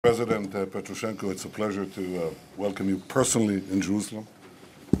President Poroshenko, it's a pleasure to welcome you personally in Jerusalem.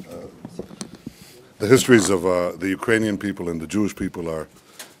 The histories of the Ukrainian people and the Jewish people are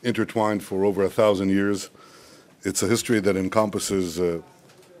intertwined for over 1,000 years. It's a history that encompasses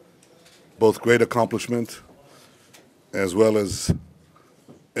both great accomplishment as well as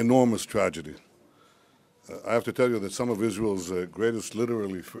enormous tragedy. I have to tell you that some of Israel's greatest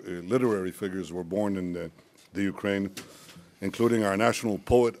literary figures were born in the Ukraine, including our national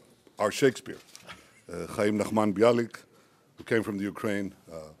poet, our Shakespeare, Chaim Nachman Bialik, who came from the Ukraine,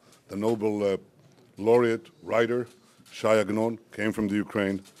 the Nobel laureate writer, Shai Agnon, came from the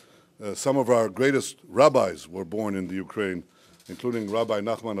Ukraine. Some of our greatest rabbis were born in the Ukraine, including Rabbi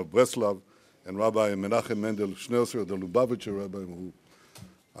Nachman of Breslov and Rabbi Menachem Mendel Schneerson, the Lubavitcher rabbi, who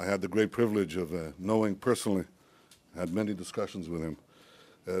I had the great privilege of knowing personally, had many discussions with him.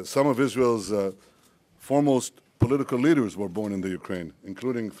 Some of Israel's foremost political leaders were born in the Ukraine,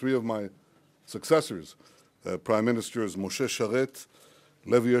 including three of my successors, Prime Ministers Moshe Sharet,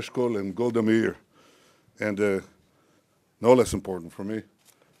 Levi Eshkol, and Golda Meir. And no less important for me,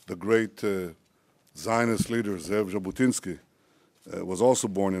 the great Zionist leader Zev Jabotinsky was also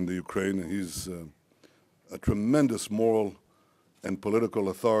born in the Ukraine. He's a tremendous moral and political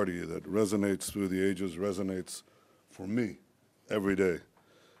authority that resonates through the ages, resonates for me every day.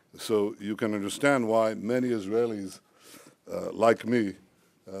 So you can understand why many Israelis, like me,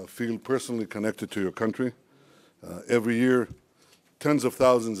 feel personally connected to your country. Every year, tens of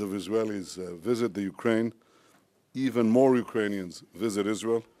thousands of Israelis visit the Ukraine. Even more Ukrainians visit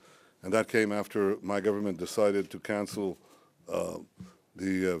Israel. And that came after my government decided to cancel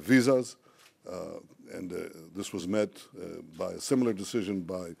the visas. This was met by a similar decision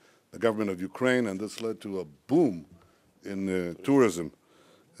by the government of Ukraine, and this led to a boom in tourism.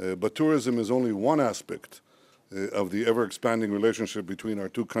 But tourism is only one aspect of the ever-expanding relationship between our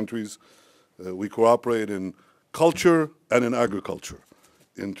two countries. We cooperate in culture and in agriculture,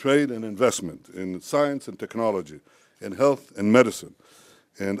 in trade and investment, in science and technology, in health and medicine.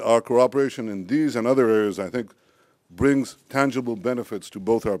 And our cooperation in these and other areas, I think, brings tangible benefits to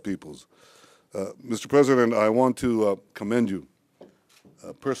both our peoples. Mr. President, I want to commend you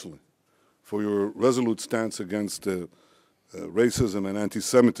personally for your resolute stance against racism and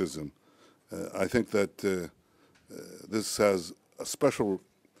anti-Semitism. I think that this has a special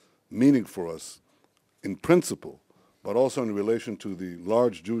meaning for us in principle, but also in relation to the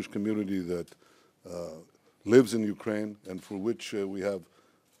large Jewish community that lives in Ukraine and for which we have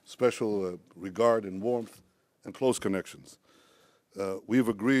special regard and warmth and close connections. We've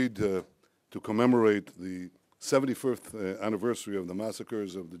agreed to commemorate the 75th anniversary of the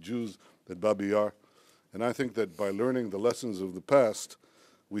massacres of the Jews at Babi Yar. And I think that by learning the lessons of the past,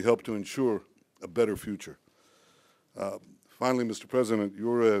 we help to ensure a better future. Finally, Mr. President,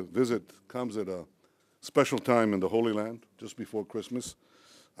 your visit comes at a special time in the Holy Land, just before Christmas.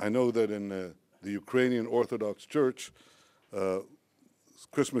 I know that in the Ukrainian Orthodox Church,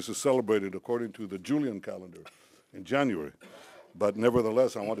 Christmas is celebrated according to the Julian calendar in January. But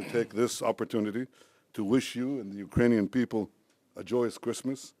nevertheless, I want to take this opportunity to wish you and the Ukrainian people a joyous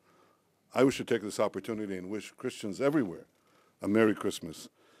Christmas. I wish to take this opportunity and wish Christians everywhere a Merry Christmas.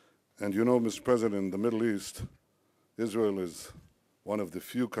 And you know, Mr. President, in the Middle East, Israel is one of the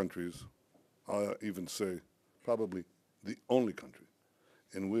few countries, I'll even say probably the only country,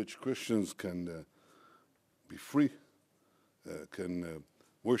 in which Christians can be free, can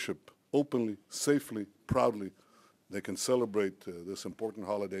worship openly, safely, proudly. They can celebrate this important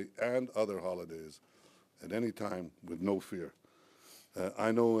holiday and other holidays at any time with no fear.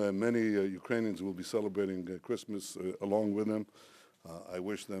 I know many Ukrainians will be celebrating Christmas along with them. I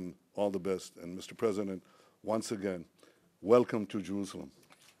wish them all the best. And Mr. President, once again, welcome to Jerusalem.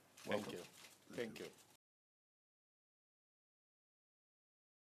 Thank you. Thank you.